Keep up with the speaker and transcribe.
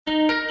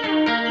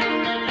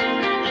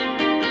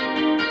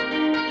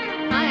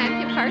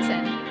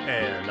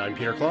I'm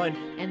Peter Klein.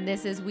 And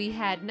this is We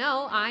Had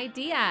No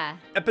Idea.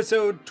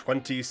 Episode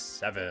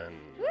 27.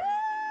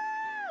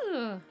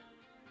 Woo!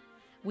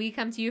 We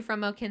come to you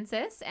from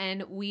Mohkinstsis,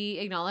 and we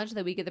acknowledge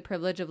that we get the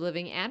privilege of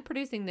living and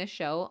producing this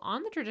show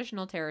on the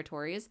traditional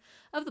territories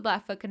of the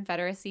Blackfoot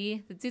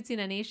Confederacy, the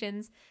Tsuut'ina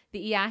Nations,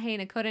 the Iahe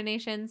Nakota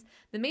Nations,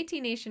 the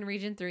Métis Nation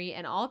Region 3,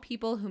 and all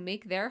people who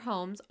make their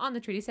homes on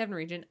the Treaty 7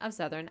 region of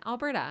southern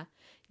Alberta.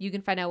 You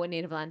can find out what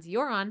native lands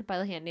you're on by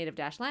looking at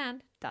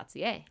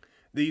native-land.ca.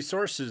 The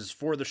sources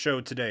for the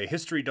show today,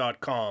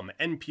 history.com,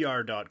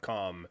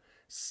 npr.com,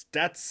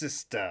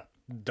 Statista.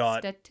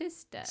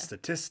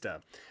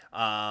 Statista.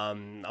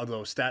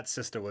 Although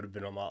Statsista would have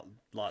been a lot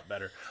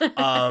better.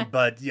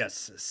 But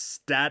yes,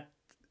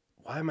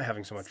 why am I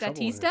having so much trouble?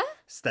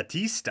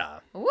 Statista?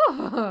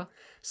 Ooh.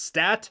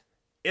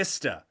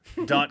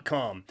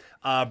 Statista.com,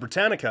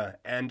 Britannica,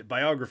 and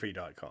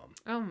biography.com.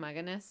 Oh my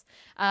goodness.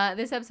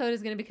 This episode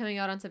is going to be coming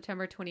out on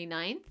September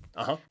 29th.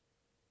 Uh-huh.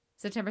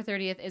 September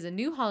 30th is a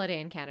new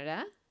holiday in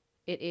Canada.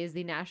 It is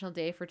the National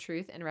Day for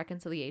Truth and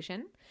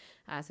Reconciliation.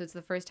 So it's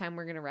the first time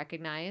we're going to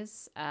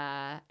recognize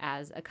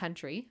as a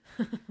country.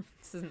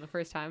 This isn't the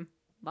first time.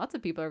 Lots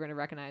of people are going to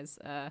recognize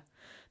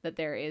that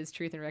there is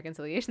truth and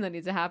reconciliation that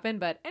needs to happen.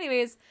 But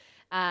anyways,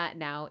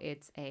 now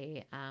it's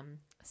a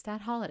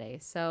stat holiday.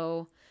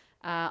 So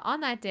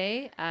on that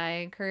day,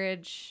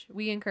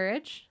 we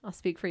encourage, I'll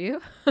speak for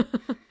you.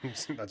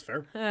 That's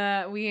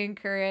fair. We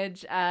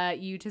encourage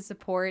you to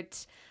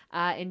support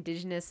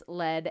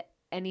Indigenous-led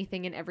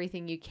anything and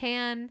everything you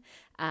can.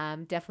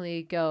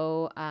 Definitely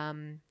go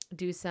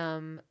do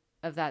some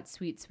of that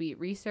sweet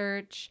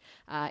research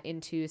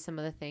into some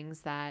of the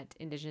things that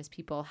Indigenous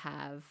people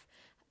have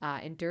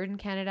endured in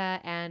Canada,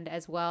 and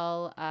as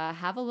well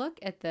have a look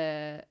at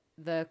the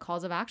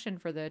calls of action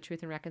for the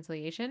truth and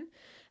reconciliation.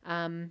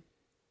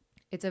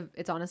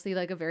 It's honestly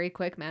like a very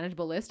quick,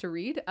 manageable list to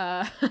read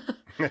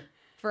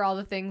for all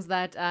the things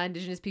that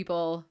Indigenous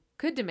people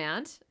could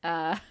demand.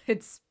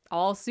 It's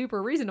all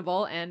super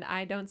reasonable, and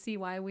I don't see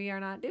why we are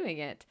not doing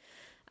it.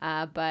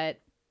 But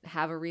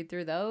have a read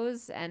through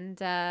those, and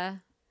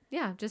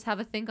just have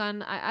a think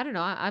on. I don't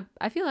know.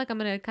 I feel like I'm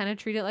gonna kind of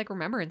treat it like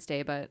Remembrance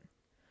Day, but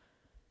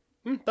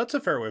that's a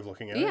fair way of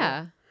looking at it.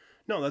 Yeah.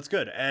 No, that's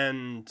good.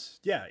 And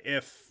yeah,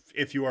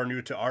 if you are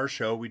new to our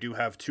show, we do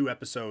have 2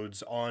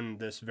 episodes on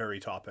this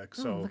very topic.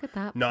 So look at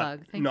that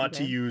not plug. not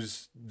to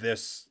use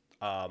this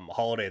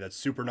holiday that's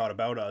super not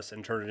about us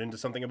and turn it into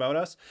something about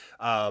us.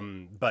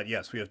 But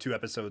yes, we have 2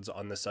 episodes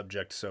on this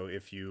subject. So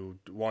if you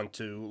want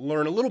to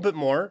learn a little bit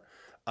more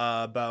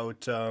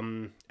about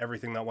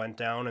everything that went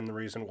down and the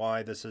reason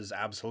why this is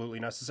absolutely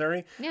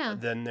necessary,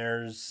 then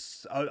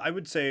there's, I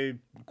would say,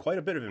 quite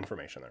a bit of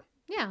information there.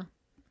 Yeah.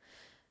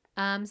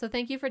 So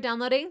thank you for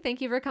downloading. Thank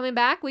you for coming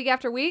back week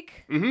after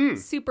week. Mm-hmm.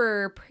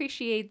 Super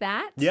appreciate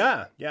that.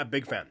 Yeah,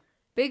 big fan.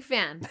 Big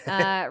fan.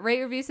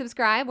 Rate, review,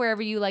 subscribe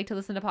wherever you like to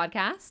listen to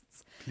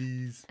podcasts.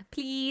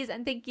 Please,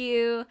 and thank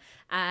you.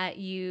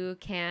 You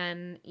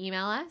can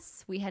email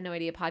us. We had no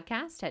idea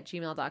podcast at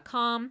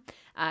gmail.com.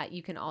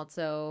 You can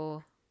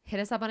also hit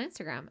us up on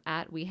Instagram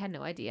at We Had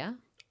No Idea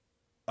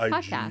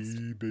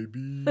Podcast. IG,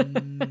 baby.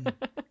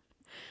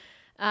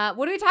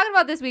 What are we talking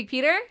about this week,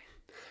 Peter?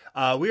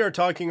 We are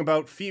talking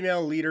about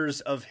female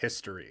leaders of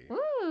history.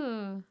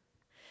 Ooh.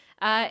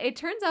 It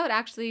turns out,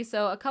 actually,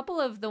 so a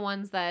couple of the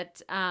ones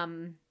that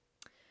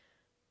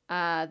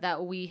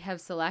that we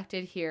have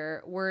selected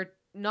here were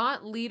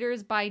not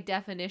leaders by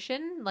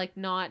definition, like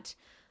not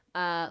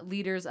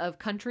leaders of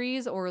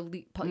countries or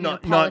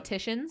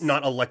politicians.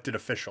 Not elected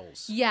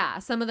officials. Yeah,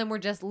 some of them were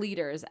just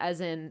leaders,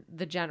 as in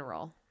the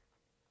general.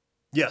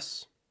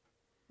 Yes.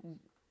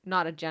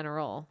 Not a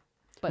general.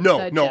 But no,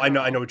 I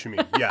know what you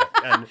mean. Yeah,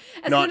 and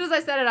soon as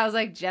I said it, I was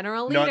like,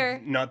 general leader.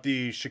 Not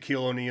the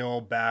Shaquille O'Neal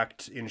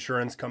backed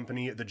insurance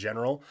company, the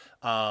General.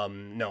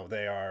 No,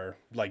 they are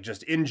like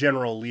just in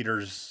general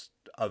leaders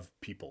of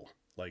people,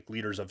 like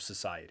leaders of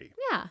society.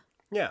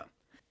 Yeah.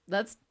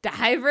 Let's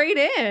dive right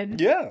in.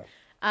 Yeah.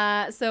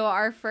 So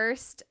our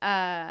first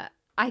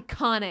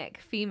iconic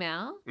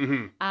female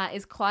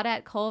is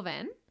Claudette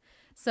Colvin.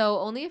 So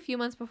only a few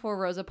months before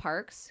Rosa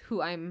Parks,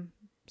 who I'm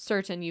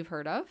certain you've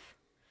heard of.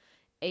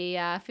 A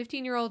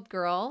 15-year-old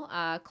girl,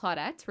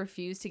 Claudette,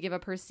 refused to give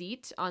up her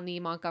seat on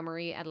the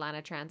Montgomery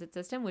Atlanta Transit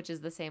System, which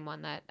is the same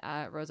one that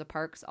Rosa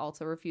Parks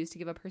also refused to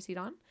give up her seat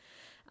on.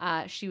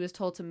 She was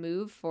told to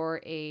move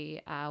for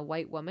a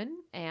white woman,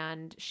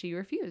 and she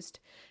refused.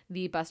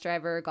 The bus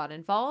driver got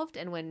involved,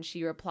 and when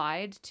she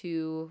replied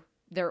to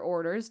their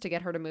orders to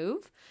get her to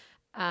move,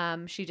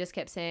 she just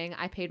kept saying,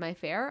 "I paid my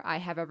fare. I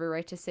have every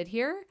right to sit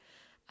here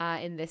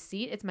in this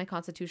seat. It's my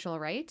constitutional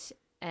right."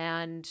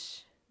 And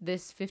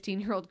this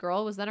 15-year-old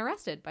girl was then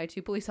arrested by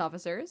 2 police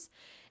officers.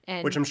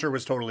 Which I'm sure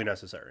was totally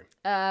necessary.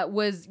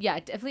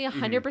 Definitely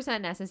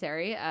 100%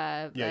 necessary.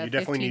 You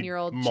definitely need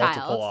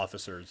multiple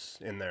officers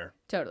in there.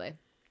 Totally.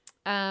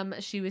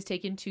 She was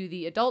taken to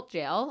the adult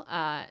jail,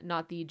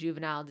 not the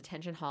juvenile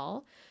detention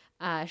hall.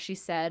 She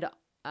said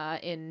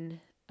I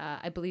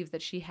believe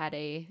that she had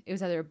it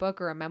was either a book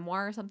or a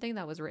memoir or something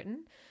that was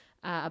written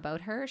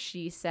about her.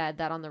 She said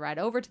that on the ride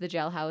over to the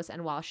jailhouse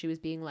and while she was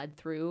being led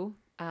through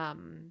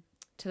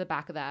to the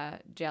back of the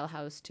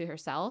jailhouse to her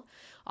cell,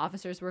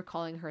 officers were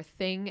calling her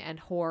thing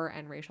and whore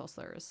and racial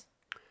slurs.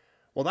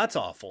 Well, that's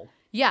awful.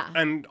 Yeah.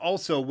 And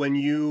also when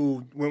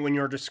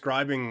you're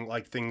describing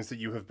like things that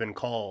you have been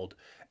called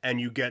and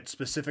you get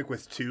specific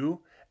with two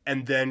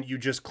and then you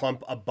just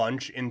clump a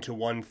bunch into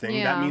one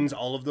thing, that means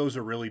all of those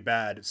are really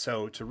bad.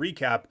 So to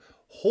recap,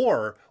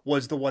 whore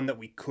was the one that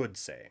we could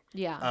say.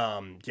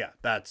 Yeah. Yeah,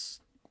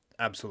 that's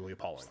absolutely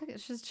appalling.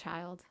 She's a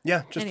child.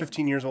 Yeah, just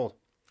 15 years old.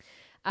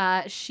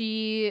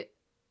 She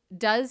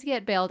does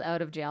get bailed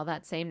out of jail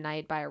that same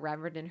night by a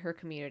reverend in her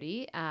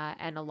community.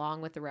 And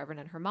along with the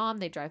reverend and her mom,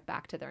 they drive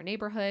back to their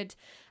neighborhood.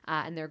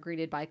 And they're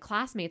greeted by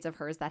classmates of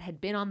hers that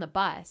had been on the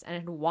bus and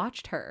had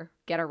watched her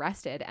get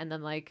arrested and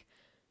then like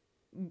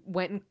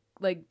went and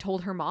like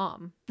told her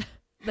mom.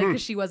 Like,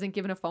 because she wasn't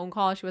given a phone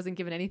call. She wasn't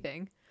given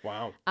anything.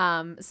 Wow.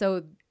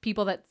 So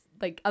people that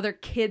like other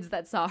kids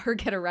that saw her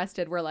get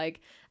arrested were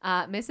like,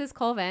 Mrs.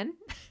 Colvin,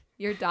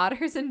 your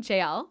daughter's in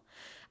jail.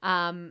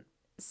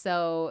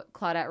 So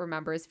Claudette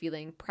remembers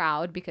feeling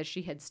proud because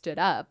she had stood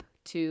up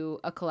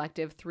to a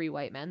collective 3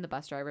 white men, the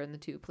bus driver and the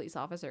 2 police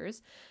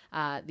officers,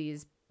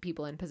 these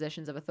people in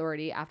positions of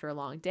authority after a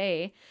long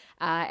day.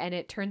 And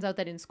it turns out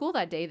that in school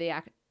that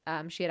day,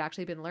 she had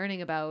actually been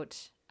learning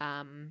about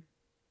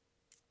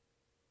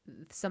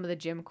some of the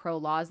Jim Crow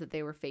laws that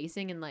they were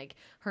facing. And like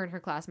her and her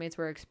classmates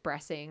were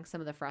expressing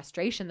some of the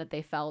frustration that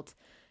they felt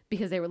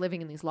because they were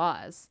living in these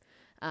laws.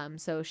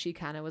 So she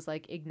kind of was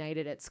like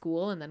ignited at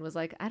school and then was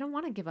like, I don't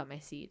want to give up my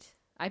seat.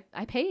 I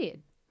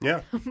paid.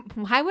 Yeah.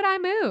 Why would I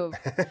move?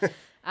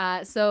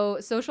 So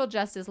social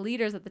justice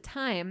leaders at the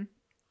time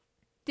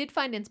did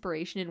find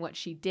inspiration in what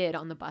she did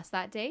on the bus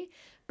that day,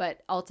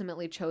 but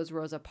ultimately chose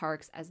Rosa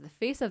Parks as the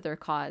face of their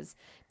cause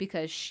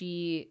because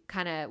she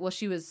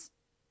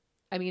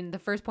the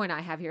first point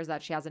I have here is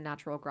that she has a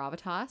natural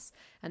gravitas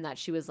and that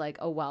she was like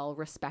a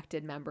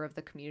well-respected member of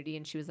the community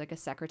and she was like a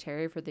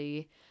secretary for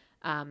the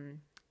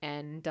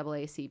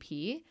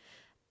NAACP.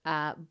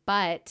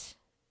 But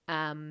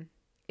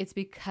it's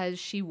because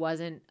she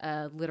wasn't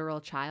a literal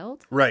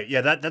child. Right.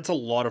 Yeah, that's a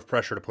lot of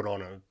pressure to put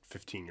on a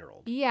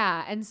 15-year-old.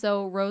 Yeah, and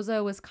so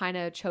Rosa was kind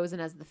of chosen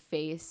as the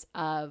face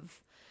of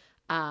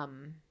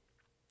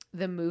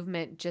the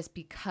movement just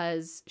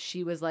because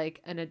she was like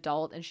an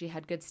adult and she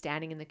had good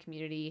standing in the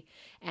community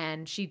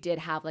and she did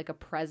have like a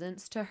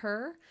presence to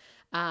her.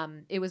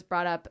 It was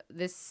brought up,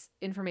 this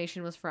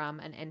information was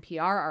from an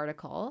NPR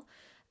article,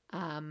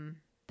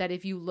 that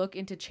if you look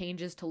into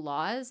changes to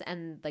laws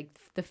and like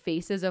the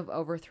faces of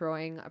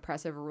overthrowing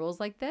oppressive rules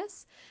like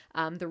this,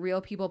 the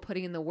real people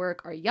putting in the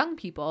work are young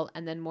people,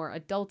 and then more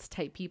adult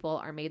type people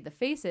are made the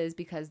faces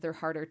because they're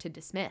harder to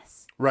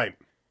dismiss. Right.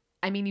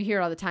 I mean, you hear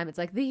it all the time. It's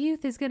like the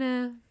youth is going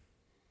to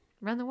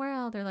run the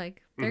world, or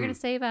like they're going to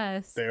save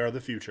us. They are the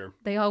future.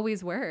 They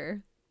always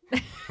were.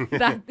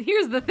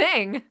 Here's the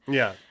thing.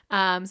 Yeah.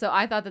 So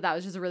I thought that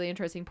was just a really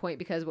interesting point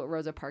because what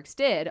Rosa Parks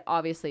did,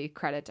 obviously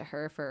credit to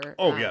her for.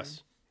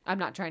 Yes. I'm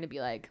not trying to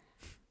be like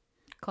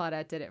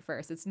Claudette did it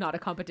first. It's not a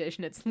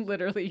competition. It's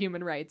literally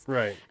human rights.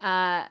 Right.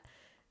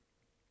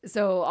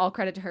 So all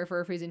credit to her for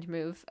refusing to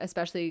move,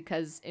 especially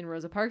because in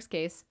Rosa Parks'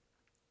 case,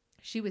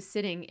 she was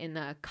sitting in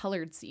a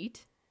colored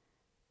seat.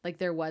 Like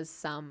there was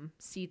some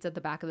seats at the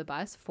back of the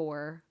bus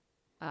for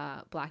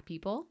Black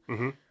people.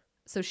 Mm-hmm.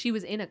 So she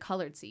was in a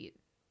colored seat.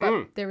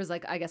 But there was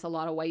like, I guess, a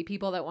lot of white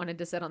people that wanted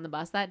to sit on the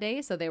bus that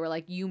day. So they were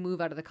like, you move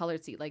out of the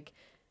colored seat. Like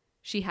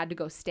she had to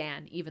go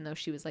stand even though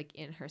she was like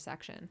in her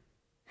section.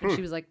 And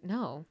she was like,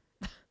 no.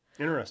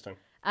 Interesting.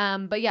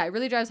 But yeah, it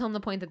really drives home the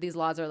point that these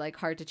laws are like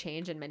hard to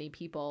change. And many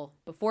people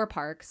before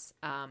Parks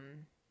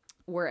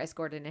were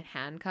escorted in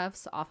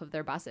handcuffs off of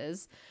their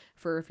buses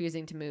for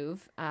refusing to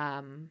move.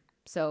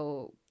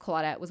 So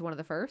Claudette was one of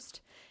the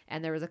first.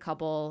 And there was a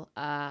couple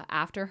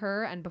after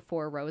her and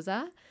before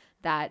Rosa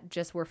that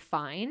just were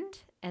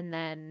fined. And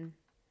then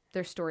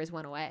their stories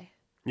went away.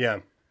 Yeah.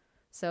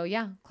 So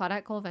yeah,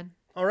 Claudette Colvin.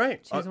 All right.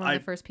 She was one of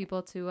the first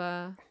people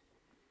to,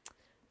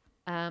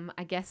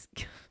 I guess,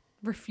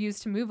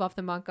 refuse to move off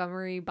the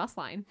Montgomery bus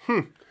line.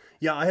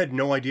 Yeah, I had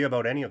no idea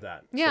about any of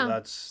that.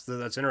 Yeah. So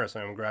that's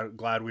interesting. I'm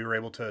glad we were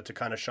able to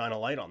kind of shine a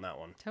light on that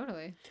one.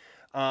 Totally.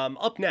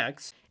 Up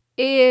next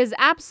is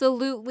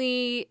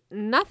absolutely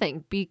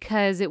nothing,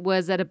 because it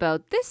was at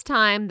about this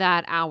time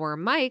that our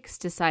mics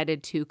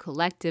decided to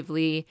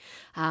collectively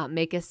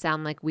make us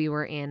sound like we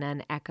were in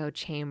an echo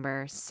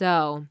chamber.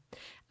 So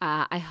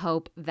I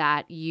hope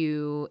that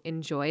you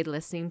enjoyed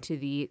listening to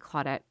the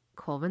Claudette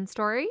Colvin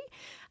story,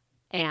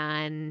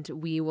 and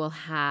we will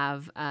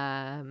have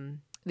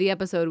the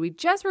episode we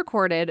just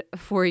recorded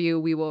for you.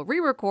 We will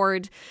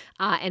re-record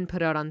and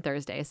put out on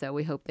Thursday. So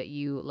we hope that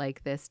you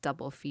like this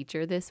double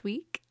feature this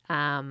week.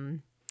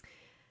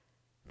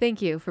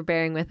 Thank you for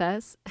bearing with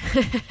us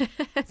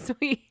as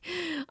we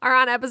are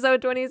on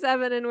episode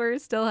 27 and we're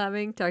still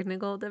having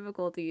technical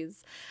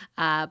difficulties.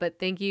 But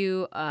thank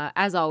you,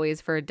 as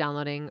always, for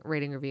downloading,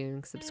 rating,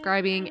 reviewing,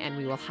 subscribing. And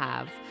we will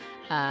have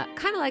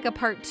kind of like a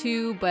part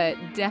 2, but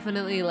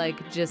definitely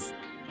like just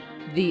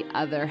the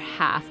other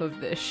half of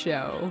this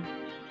show.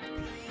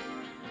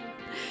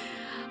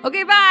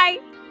 Okay,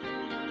 bye.